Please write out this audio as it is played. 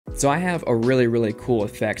So I have a really cool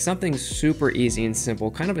effect, something super easy and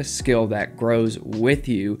simple, kind of a skill that grows with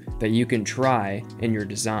you that you can try in your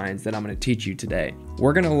designs that I'm gonna teach you today.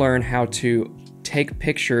 We're gonna learn how to take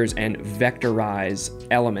pictures and vectorize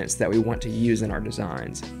elements that we want to use in our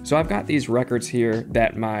designs. So I've got these records here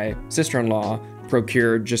that my sister-in-law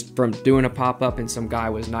procured just from doing a pop-up, and some guy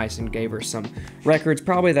was nice and gave her some records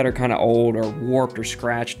probably that are kind of old or warped or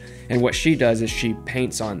scratched, and what she does is she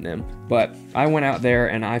paints on them. But I went out there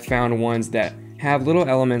and I found ones that have little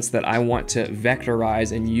elements that I want to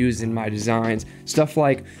vectorize and use in my designs. Stuff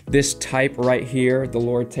like this type right here, the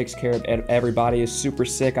Lord takes care of everybody, is super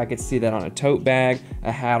sick. I could see that on a tote bag,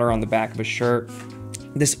 a hat, or on the back of a shirt.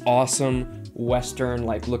 This awesome Western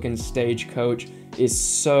like looking stagecoach is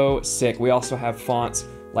so sick. We also have fonts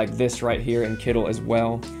like this right here in Kittl as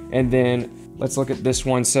well. And then let's look at this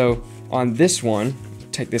one. So on this one,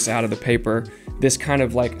 take this out of the paper, this kind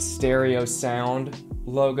of like stereo sound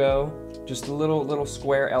logo, just a little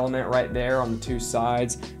square element right there on the two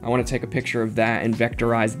sides. I want to take a picture of that and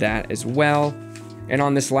vectorize that as well. And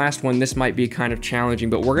on this last one, this might be kind of challenging,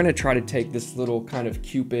 but we're going to try to take this little kind of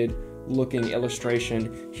Cupid looking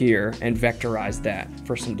illustration here and vectorize that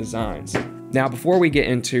for some designs. Now, before we get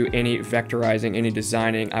into any vectorizing, any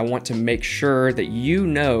designing, I want to make sure that you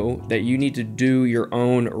know that you need to do your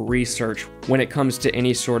own research when it comes to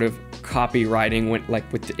any sort of copywriting,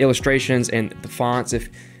 like with the illustrations and the fonts. If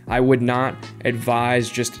I would not advise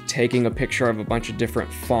just taking a picture of a bunch of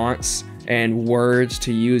different fonts and words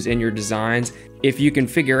to use in your designs. If you can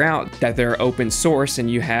figure out that they're open source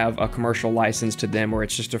and you have a commercial license to them, or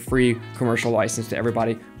it's just a free commercial license to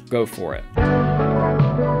everybody, go for it.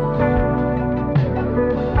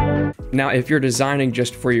 Now, if you're designing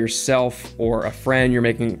just for yourself or a friend, you're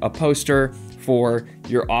making a poster for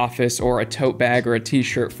your office or a tote bag or a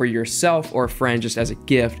t-shirt for yourself or a friend just as a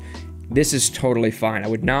gift, this is totally fine. I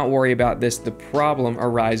would not worry about this. The problem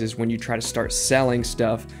arises when you try to start selling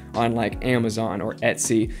stuff on like Amazon or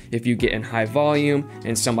Etsy. If you get in high volume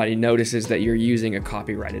and somebody notices that you're using a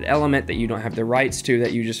copyrighted element that you don't have the rights to,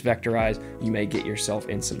 that you just vectorize, you may get yourself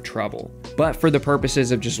in some trouble. But for the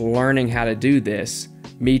purposes of just learning how to do this,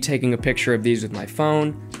 me taking a picture of these with my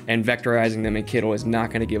phone and vectorizing them in Kittl is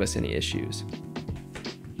not gonna give us any issues.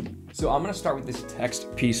 So I'm gonna start with this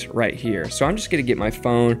text piece right here. So I'm just gonna get my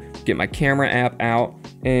phone, get my camera app out,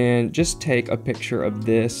 and just take a picture of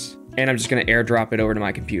this, and I'm just gonna airdrop it over to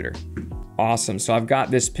my computer. Awesome, so I've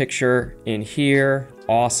got this picture in here,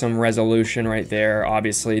 awesome resolution right there.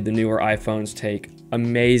 Obviously, the newer iPhones take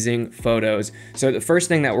amazing photos. So the first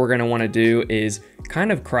thing that we're gonna wanna do is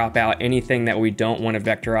kind of crop out anything that we don't wanna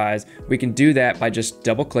vectorize. We can do that by just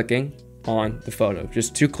double clicking on the photo.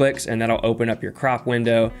 Just 2 clicks and that'll open up your crop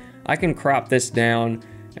window. I can crop this down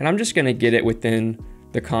and I'm just gonna get it within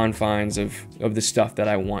the confines of the stuff that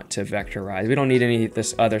I want to vectorize. We don't need any of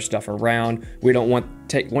this other stuff around. We don't want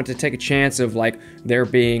to take a chance of like there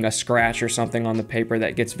being a scratch or something on the paper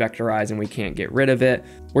that gets vectorized and we can't get rid of it.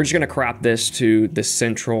 We're just gonna crop this to the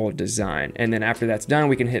central design. And then after that's done,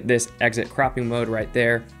 we can hit this exit cropping mode right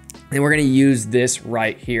there. And we're gonna use this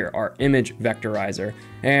right here, our image vectorizer.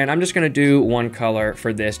 And I'm just gonna do one color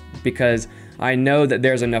for this because I know that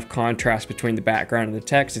there's enough contrast between the background and the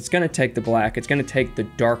text. It's gonna take the black, it's gonna take the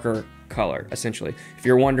darker color, essentially. If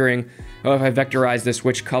you're wondering, oh, if I vectorize this,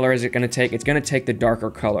 which color is it gonna take? It's gonna take the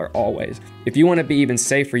darker color always. If you wanna be even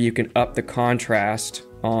safer, you can up the contrast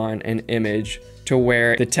on an image to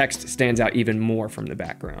where the text stands out even more from the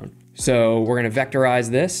background. So we're gonna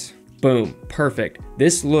vectorize this. Boom, perfect.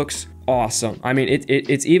 This looks awesome. I mean,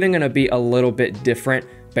 it's even gonna be a little bit different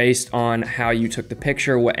based on how you took the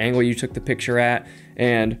picture, what angle you took the picture at.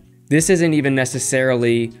 And this isn't even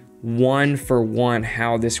necessarily one for one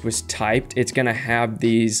how this was typed. It's gonna have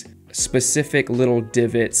these specific little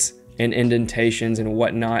divots and indentations and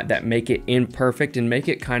whatnot that make it imperfect and make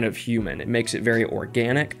it kind of human. It makes it very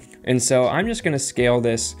organic. And so I'm just gonna scale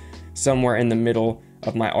this somewhere in the middle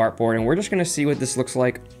of my artboard, and we're just gonna see what this looks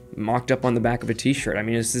like mocked up on the back of a t-shirt. I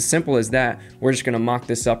mean, it's as simple as that. We're just gonna mock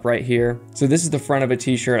this up right here. So this is the front of a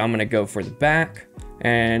t-shirt. I'm gonna go for the back,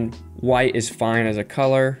 and white is fine as a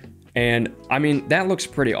color. And I mean, that looks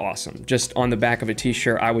pretty awesome. Just on the back of a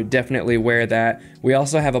t-shirt, I would definitely wear that. We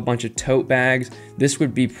also have a bunch of tote bags. This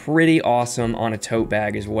would be pretty awesome on a tote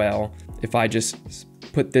bag as well. If I just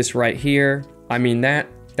put this right here, I mean,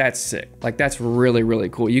 that's sick. Like, that's really, really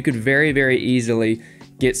cool. You could very, very easily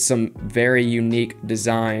get some very unique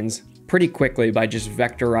designs pretty quickly by just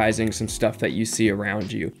vectorizing some stuff that you see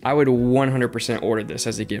around you. I would 100% order this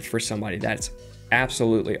as a gift for somebody. That's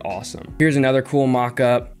absolutely awesome. Here's another cool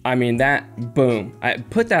mock-up. I mean, that, boom.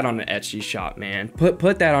 Put that on an Etsy shop, man.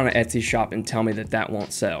 Put that on an Etsy shop and tell me that that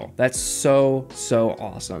won't sell. That's so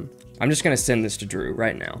awesome. I'm just gonna send this to Drew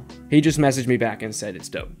right now. He just messaged me back and said it's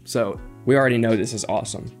dope. So we already know this is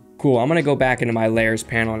awesome. Cool, I'm gonna go back into my layers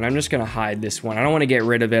panel and I'm just gonna hide this one. I don't wanna get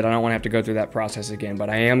rid of it. I don't wanna have to go through that process again, but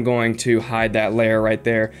I am going to hide that layer right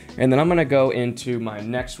there. And then I'm gonna go into my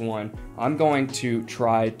next one. I'm going to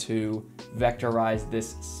try to vectorize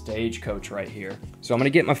this stagecoach right here. So I'm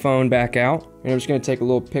gonna get my phone back out and I'm just gonna take a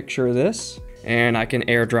little picture of this and I can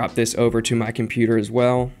airdrop this over to my computer as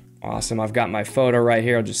well. Awesome, I've got my photo right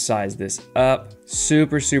here. I'll just size this up.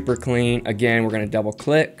 Super clean. Again, we're gonna double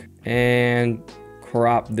click and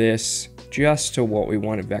crop this just to what we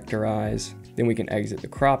want to vectorize. Then we can exit the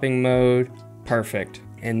cropping mode. Perfect.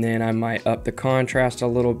 And then I might up the contrast a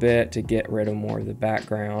little bit to get rid of more of the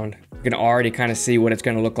background. You can already kind of see what it's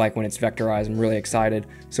going to look like when it's vectorized. I'm really excited.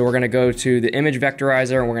 So we're going to go to the image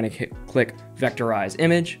vectorizer and we're going to click vectorize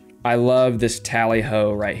image. I love this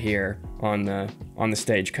tally-ho right here on the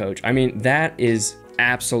stagecoach. I mean, that is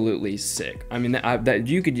absolutely sick. I mean, that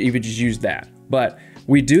you could even just use that. But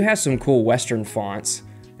we do have some cool Western fonts.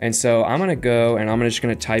 And so I'm gonna go and I'm just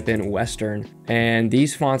gonna type in Western and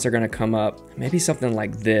these fonts are gonna come up, maybe something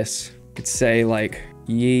like this. You could say like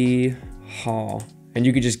Yee-haw. And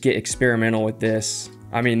you could just get experimental with this.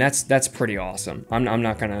 I mean, that's pretty awesome. I'm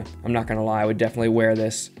not gonna lie, I would definitely wear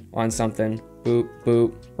this on something. Boop,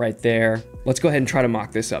 boop, right there. Let's go ahead and try to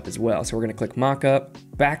mock this up as well. So we're gonna click mock up.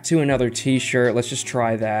 Back to another t-shirt, let's just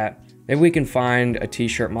try that. Maybe we can find a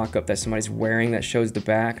t-shirt mock-up that somebody's wearing that shows the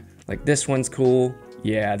back. Like this one's cool.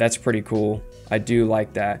 Yeah, that's pretty cool. I do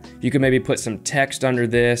like that. You could maybe put some text under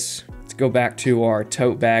this. Let's go back to our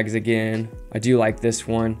tote bags again. I do like this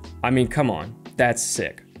one. I mean, come on, that's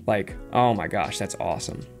sick. Like, oh my gosh, that's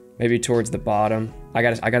awesome. Maybe towards the bottom. I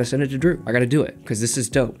gotta send it to Drew. I gotta do it because this is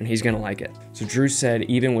dope and he's gonna like it. So Drew said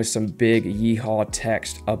even with some big yeehaw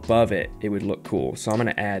text above it, it would look cool. So I'm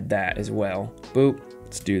gonna add that as well. Boop,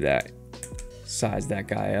 let's do that. Size that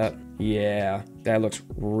guy up. Yeah, that looks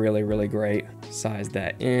really great. Size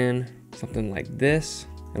that in, something like this.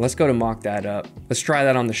 And let's go to mock that up. Let's try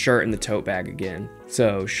that on the shirt and the tote bag again.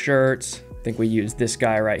 So shirts, I think we use this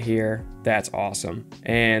guy right here. That's awesome.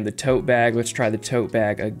 And the tote bag, let's try the tote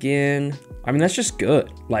bag again. I mean, that's just good.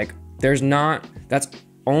 Like that's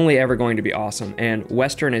only ever going to be awesome. And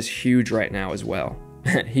Western is huge right now as well.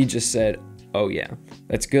 He just said, oh yeah,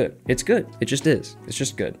 that's good. It's good, it just is. It's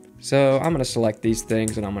just good. So I'm gonna select these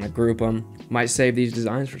things and I'm gonna group them. Might save these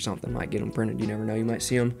designs for something, might get them printed, you never know, you might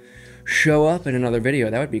see them show up in another video,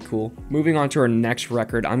 that would be cool. Moving on to our next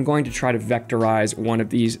record, I'm going to try to vectorize one of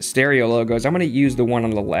these stereo logos. I'm gonna use the one on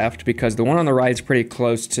the left because the one on the right is pretty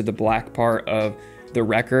close to the black part of the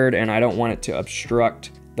record and I don't want it to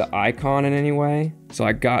obstruct the icon in any way. So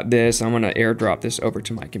I got this, I'm gonna airdrop this over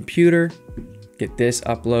to my computer, get this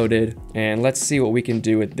uploaded, and let's see what we can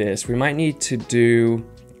do with this. We might need to do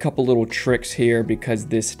a couple little tricks here because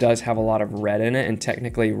this does have a lot of red in it, and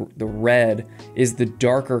technically the red is the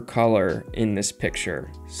darker color in this picture.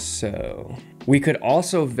 So we could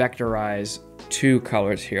also vectorize two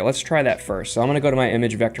colors here. Let's try that first. So I'm gonna go to my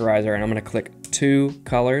image vectorizer and I'm gonna click two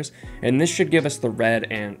colors, and this should give us the red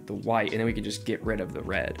and the white, and then we can just get rid of the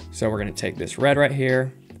red. So we're gonna take this red right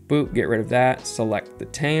here, boop, get rid of that, select the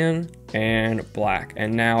tan and black.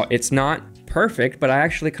 And now it's not perfect, but I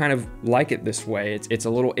actually kind of like it this way. It's a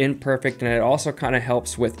little imperfect, and it also kind of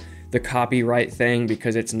helps with the copyright thing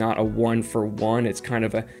because it's not a one for one. It's kind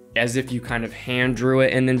of as if you kind of hand drew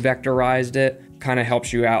it and then vectorized it. Kind of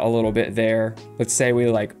helps you out a little bit there. Let's say we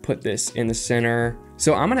like put this in the center.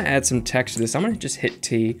 So I'm gonna add some text to this. I'm gonna just hit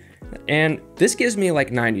T, and this gives me like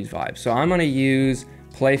 90s vibes. So I'm gonna use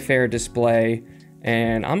Playfair Display,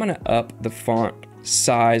 and I'm gonna up the font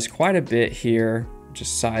size quite a bit here.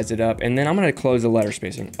 Just size it up, and then I'm gonna close the letter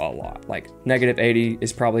spacing a lot. Like -80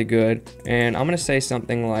 is probably good. And I'm gonna say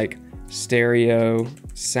something like stereo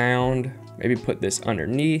sound. Maybe put this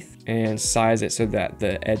underneath and size it so that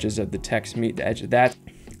the edges of the text meet the edge of that.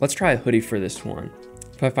 Let's try a hoodie for this one.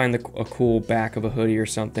 If I find a cool back of a hoodie or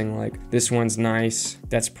something, like this one's nice,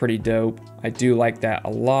 that's pretty dope. I do like that a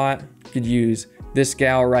lot. You could use this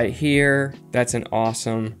gal right here. That's an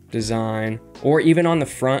awesome design. Or even on the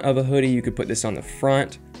front of a hoodie, you could put this on the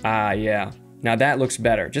front. Ah, yeah. Now that looks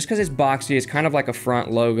better. Just because it's boxy, it's kind of like a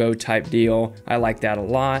front logo type deal. I like that a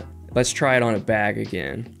lot. Let's try it on a bag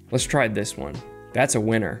again. Let's try this one. That's a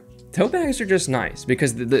winner. Tote bags are just nice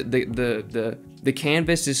because the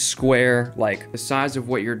canvas is square, like the size of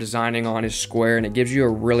what you're designing on is square, and it gives you a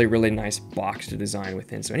really nice box to design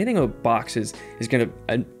within. So anything with boxes is gonna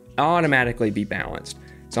automatically be balanced.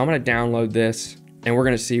 So I'm gonna download this and we're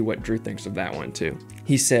gonna see what Drew thinks of that one too.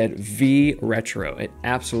 He said V retro. It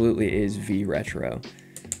absolutely is V retro.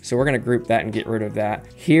 So we're gonna group that and get rid of that.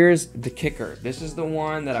 Here's the kicker. This is the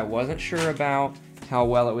one that I wasn't sure about how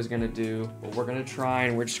well it was gonna do, but we're gonna try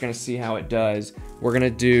and we're just gonna see how it does. We're gonna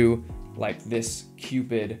do like this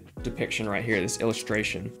Cupid depiction right here, this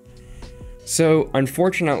illustration. So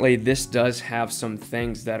unfortunately, this does have some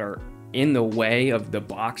things that are in the way of the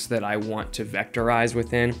box that I want to vectorize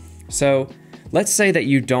within. So let's say that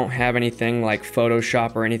you don't have anything like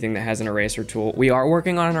Photoshop or anything that has an eraser tool. We are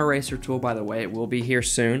working on an eraser tool, by the way. It will be here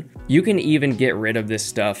soon. You can even get rid of this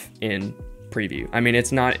stuff in preview. I mean,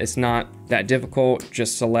 it's not that difficult.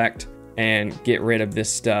 Just select and get rid of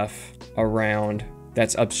this stuff around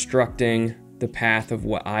that's obstructing the path of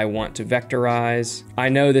what I want to vectorize. I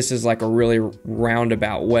know this is like a really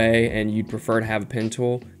roundabout way and you'd prefer to have a pen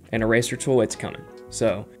tool. An eraser tool, it's coming.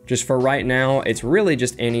 So just for right now, it's really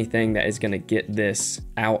just anything that is gonna get this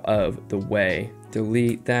out of the way.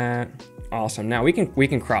 Delete that. Awesome. Now we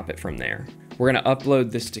can crop it from there. We're gonna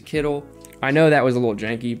upload this to Kittl. I know that was a little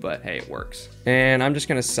janky, but hey, it works. And I'm just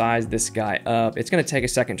gonna size this guy up. It's gonna take a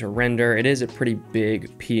second to render. It is a pretty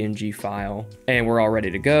big PNG file. And we're all ready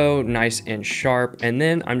to go, nice and sharp. And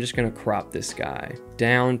then I'm just gonna crop this guy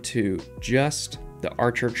down to just the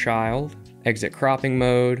Archer child, exit cropping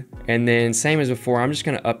mode. And then same as before, I'm just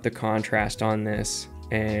gonna up the contrast on this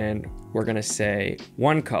and we're gonna say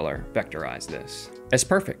one color, vectorize this. It's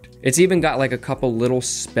perfect. It's even got like a couple little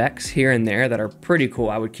specks here and there that are pretty cool.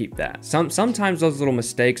 I would keep that. Sometimes those little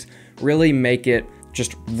mistakes really make it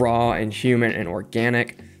just raw and human and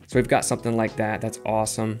organic. So we've got something like that. That's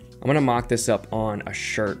awesome. I'm gonna mock this up on a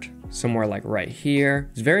shirt somewhere like right here.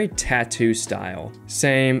 It's very tattoo style.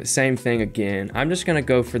 Same thing again. I'm just gonna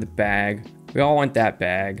go for the bag. We all want that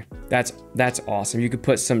bag. That's awesome. You could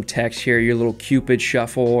put some text here, your little Cupid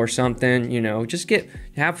shuffle or something, you know, just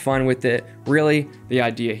have fun with it. Really, the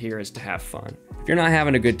idea here is to have fun. If you're not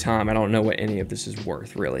having a good time, I don't know what any of this is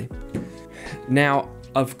worth, really. Now,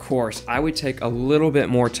 of course, I would take a little bit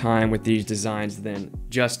more time with these designs than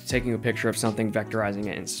just taking a picture of something, vectorizing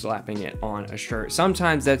it, and slapping it on a shirt.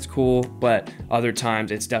 Sometimes that's cool, but other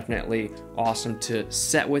times it's definitely awesome to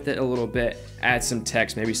set with it a little bit, add some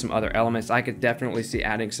text, maybe some other elements. I could definitely see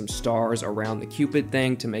adding some stars around the Cupid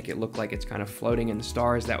thing to make it look like it's kind of floating in the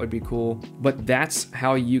stars. That would be cool. But that's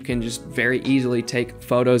how you can just very easily take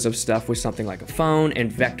photos of stuff with something like a phone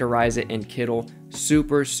and vectorize it in Kittl.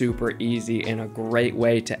 Super, super easy and a great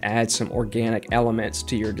way to add some organic elements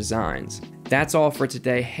to your designs. That's all for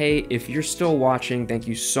today. Hey, if you're still watching, thank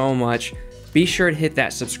you so much. Be sure to hit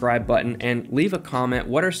that subscribe button and leave a comment.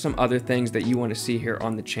 What are some other things that you want to see here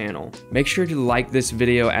on the channel? Make sure to like this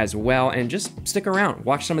video as well and just stick around.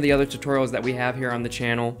 Watch some of the other tutorials that we have here on the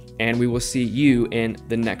channel and we will see you in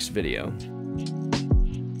the next video.